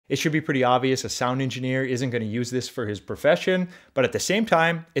It should be pretty obvious a sound engineer isn't going to use this for his profession, but at the same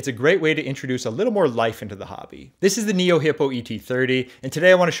time, it's a great way to introduce a little more life into the hobby. This is the NeoHipo ET30, and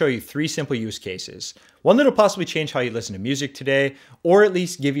today I want to show you 3 simple use cases. One that'll possibly change how you listen to music today, or at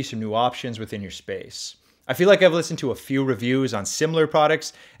least give you some new options within your space. I feel like I've listened to a few reviews on similar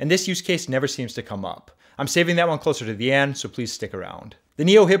products, and this use case never seems to come up. I'm saving that one closer to the end, so please stick around. The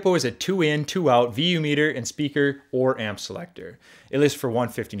NeoHipo is a 2-in, 2-out VU meter and speaker or amp selector. It lists for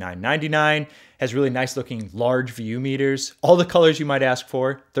 $159.99, has really nice looking large VU meters, all the colors you might ask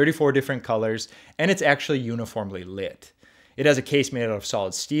for, 34 different colors, and it's actually uniformly lit. It has a case made out of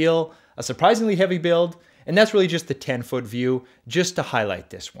solid steel, a surprisingly heavy build, and that's really just the 10-foot view, just to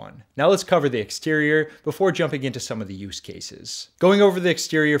highlight this one. Now let's cover the exterior before jumping into some of the use cases. Going over the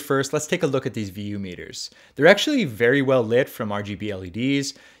exterior first, let's take a look at these VU meters. They're actually very well lit from RGB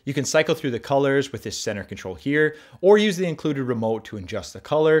LEDs. You can cycle through the colors with this center control here, or use the included remote to adjust the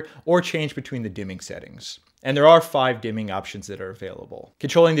color, or change between the dimming settings. And there are 5 dimming options that are available.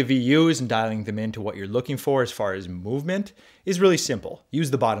 Controlling the VUs and dialing them into what you're looking for as far as movement is really simple.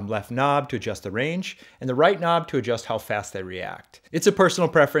 Use the bottom left knob to adjust the range, and the right knob to adjust how fast they react. It's a personal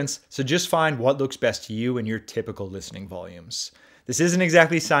preference, so just find what looks best to you and your typical listening volumes. This isn't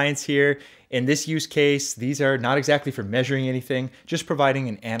exactly science here. In this use case, these are not exactly for measuring anything, just providing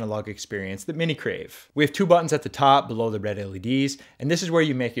an analog experience that many crave. We have 2 buttons at the top below the red LEDs, and this is where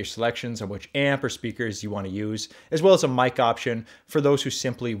you make your selections on which amp or speakers you want to use, as well as a mic option for those who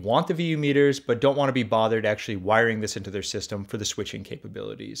simply want the VU meters but don't want to be bothered actually wiring this into their system for the switching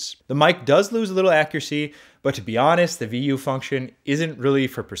capabilities. The mic does lose a little accuracy, but to be honest, the VU function isn't really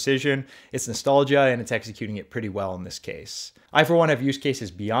for precision. It's nostalgia, and it's executing it pretty well in this case. I, for one, have use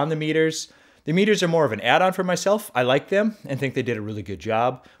cases beyond the meters. The meters are more of an add-on for myself. I like them and think they did a really good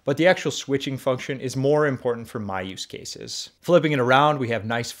job, but the actual switching function is more important for my use cases. Flipping it around, we have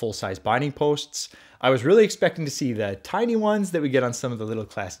nice full-size binding posts. I was really expecting to see the tiny ones that we get on some of the little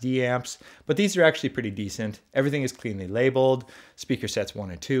Class D amps, but these are actually pretty decent. Everything is cleanly labeled, speaker sets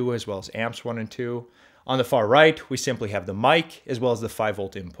 1 and 2, as well as amps 1 and 2. On the far right, we simply have the mic as well as the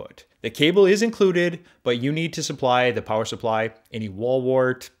 5-volt input. The cable is included, but you need to supply the power supply. Any wall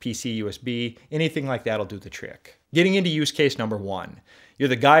wart, PC USB, anything like that will do the trick. Getting into use case number 1. You're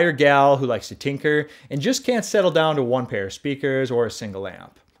the guy or gal who likes to tinker and just can't settle down to 1 pair of speakers or a single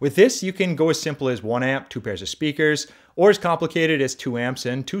amp. With this, you can go as simple as 1 amp, 2 pairs of speakers, or as complicated as 2 amps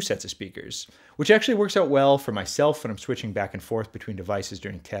and 2 sets of speakers, which actually works out well for myself when I'm switching back and forth between devices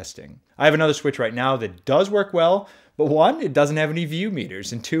during testing. I have another switch right now that does work well, but 1, it doesn't have any VU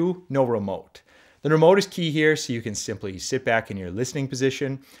meters, and 2, no remote. The remote is key here, so you can simply sit back in your listening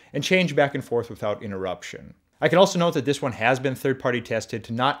position and change back and forth without interruption. I can also note that this one has been third-party tested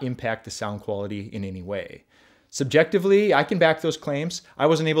to not impact the sound quality in any way. Subjectively, I can back those claims. I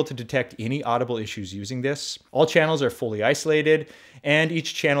wasn't able to detect any audible issues using this. All channels are fully isolated, and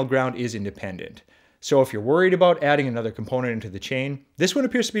each channel ground is independent. So if you're worried about adding another component into the chain, this one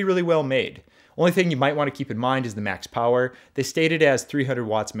appears to be really well made. Only thing you might want to keep in mind is the max power. They state it as 300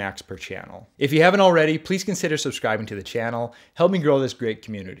 watts max per channel. If you haven't already, please consider subscribing to the channel. Help me grow this great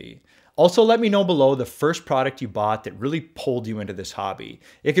community. Also, let me know below the first product you bought that really pulled you into this hobby.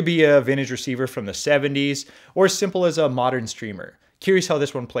 It could be a vintage receiver from the 70s, or as simple as a modern streamer. Curious how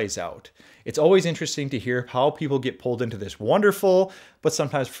this one plays out. It's always interesting to hear how people get pulled into this wonderful, but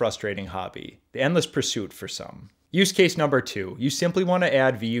sometimes frustrating hobby. The endless pursuit for some. Use case number 2. You simply want to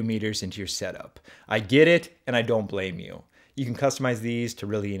add VU meters into your setup. I get it, and I don't blame you. You can customize these to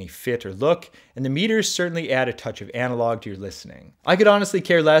really any fit or look, and the meters certainly add a touch of analog to your listening. I could honestly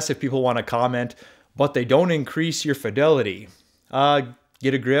care less if people want to comment, but they don't increase your fidelity.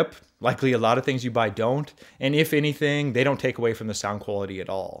 Get a grip. Likely a lot of things you buy don't, and if anything, they don't take away from the sound quality at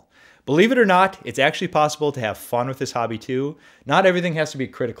all. Believe it or not, it's actually possible to have fun with this hobby too. Not everything has to be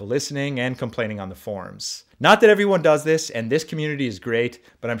critical listening and complaining on the forums. Not that everyone does this, and this community is great,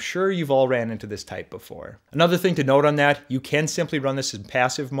 but I'm sure you've all ran into this type before. Another thing to note on that, you can simply run this in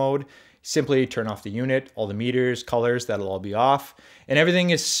passive mode. Simply turn off the unit, all the meters, colors, that'll all be off, and everything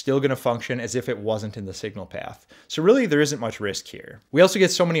is still going to function as if it wasn't in the signal path. So really, there isn't much risk here. We also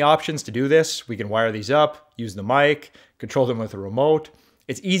get so many options to do this. We can wire these up, use the mic, control them with a remote.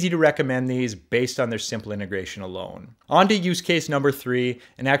 It's easy to recommend these based on their simple integration alone. On to use case number 3,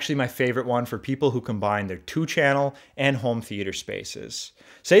 and actually my favorite one for people who combine their 2-channel and home theater spaces.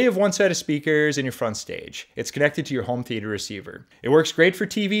 Say you have 1 set of speakers in your front stage. It's connected to your home theater receiver. It works great for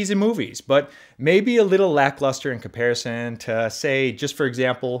TVs and movies, but maybe a little lackluster in comparison to, say, just for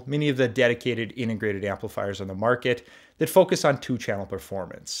example, many of the dedicated integrated amplifiers on the market that focus on 2-channel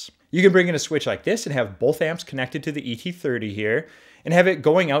performance. You can bring in a switch like this and have both amps connected to the ET30 here, and have it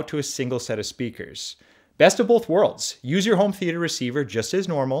going out to a single set of speakers. Best of both worlds. Use your home theater receiver just as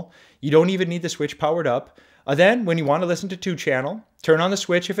normal. You don't even need the switch powered up. Then, when you want to listen to 2-channel, turn on the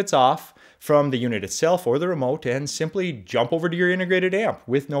switch if it's off from the unit itself or the remote and simply jump over to your integrated amp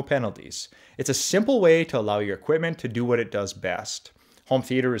with no penalties. It's a simple way to allow your equipment to do what it does best. Home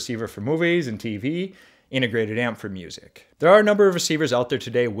theater receiver for movies and TV, integrated amp for music. There are a number of receivers out there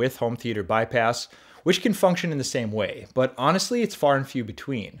today with home theater bypass, which can function in the same way, but honestly, it's far and few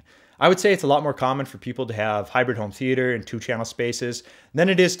between. I would say it's a lot more common for people to have hybrid home theater and 2-channel spaces than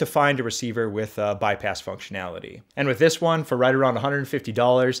it is to find a receiver with bypass functionality. And with this one, for right around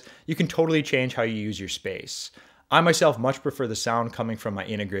 $150, you can totally change how you use your space. I myself much prefer the sound coming from my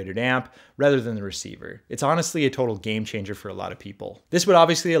integrated amp rather than the receiver. It's honestly a total game changer for a lot of people. This would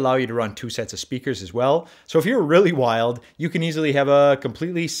obviously allow you to run 2 sets of speakers as well, so if you're really wild, you can easily have a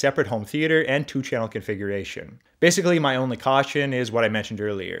completely separate home theater and 2-channel configuration. Basically, my only caution is what I mentioned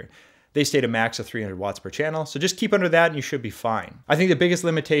earlier. They state a max of 300 watts per channel, so just keep under that and you should be fine. I think the biggest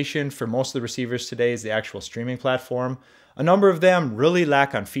limitation for most of the receivers today is the actual streaming platform. A number of them really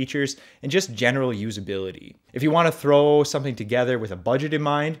lack on features and just general usability. If you want to throw something together with a budget in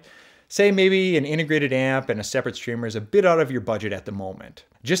mind, say maybe an integrated amp and a separate streamer is a bit out of your budget at the moment.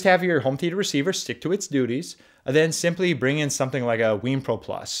 Just have your home theater receiver stick to its duties, and then simply bring in something like a WiiM Pro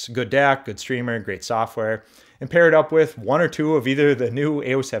Plus. Good DAC, good streamer, great software, and pair it up with 1 or 2 of either the new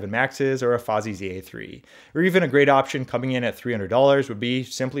A07 Maxes or a Fozzy ZA3. Or even a great option coming in at $300 would be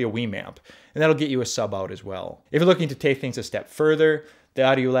simply a WiiM amp, and that'll get you a sub out as well. If you're looking to take things a step further, the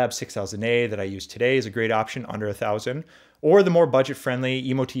Audiolab 6000A that I use today is a great option under $1,000, or the more budget-friendly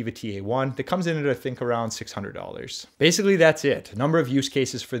Emotiva TA1 that comes in at I think around $600. Basically that's it. A number of use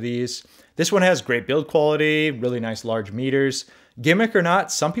cases for these. This one has great build quality, really nice large meters. Gimmick or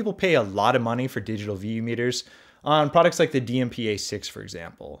not, some people pay a lot of money for digital VU meters on products like the DMP-A6 for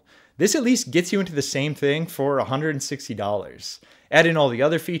example. This at least gets you into the same thing for $160. Add in all the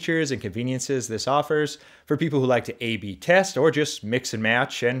other features and conveniences this offers for people who like to A/B test or just mix and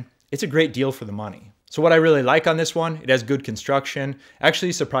match, and it's a great deal for the money. So what I really like on this one, it has good construction,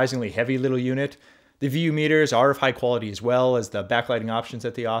 actually surprisingly heavy little unit. The VU meters are of high quality as well as the backlighting options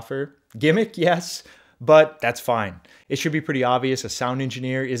that they offer. Gimmick, yes, but that's fine. It should be pretty obvious a sound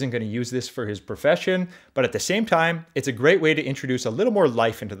engineer isn't going to use this for his profession, but at the same time, it's a great way to introduce a little more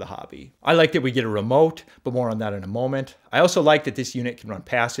life into the hobby. I like that we get a remote, but more on that in a moment. I also like that this unit can run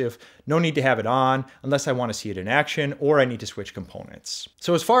passive. No need to have it on unless I want to see it in action or I need to switch components.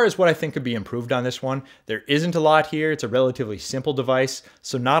 So as far as what I think could be improved on this one, there isn't a lot here. It's a relatively simple device,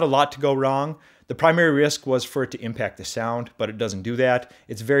 so not a lot to go wrong. The primary risk was for it to impact the sound, but it doesn't do that.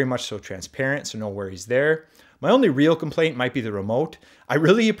 It's very much so transparent, so no worries there. My only real complaint might be the remote. I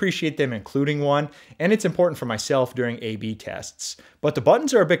really appreciate them including one, and it's important for myself during A/B tests. But the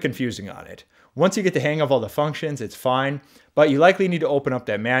buttons are a bit confusing on it. Once you get the hang of all the functions, it's fine, but you likely need to open up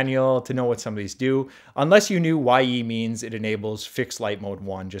that manual to know what some of these do, unless you knew YE means it enables fixed light mode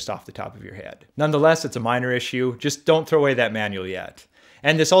 1 just off the top of your head. Nonetheless, it's a minor issue. Just don't throw away that manual yet.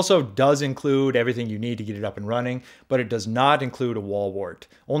 And this also does include everything you need to get it up and running, but it does not include a wall wart,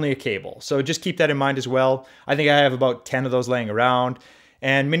 only a cable. So just keep that in mind as well. I think I have about 10 of those laying around,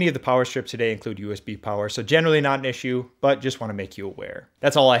 and many of the power strips today include USB power, so generally not an issue, but just want to make you aware.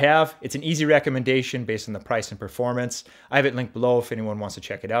 That's all I have. It's an easy recommendation based on the price and performance. I have it linked below if anyone wants to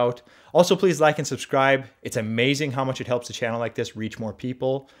check it out. Also, please like and subscribe. It's amazing how much it helps a channel like this reach more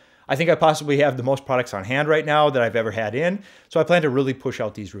people. I think I possibly have the most products on hand right now that I've ever had in, so I plan to really push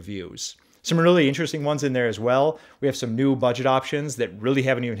out these reviews. Some really interesting ones in there as well. We have some new budget options that really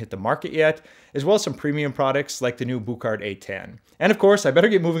haven't even hit the market yet, as well as some premium products like the new Buchard A10. And of course, I better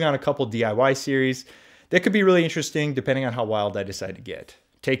get moving on a couple DIY series that could be really interesting depending on how wild I decide to get.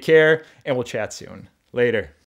 Take care, and we'll chat soon. Later.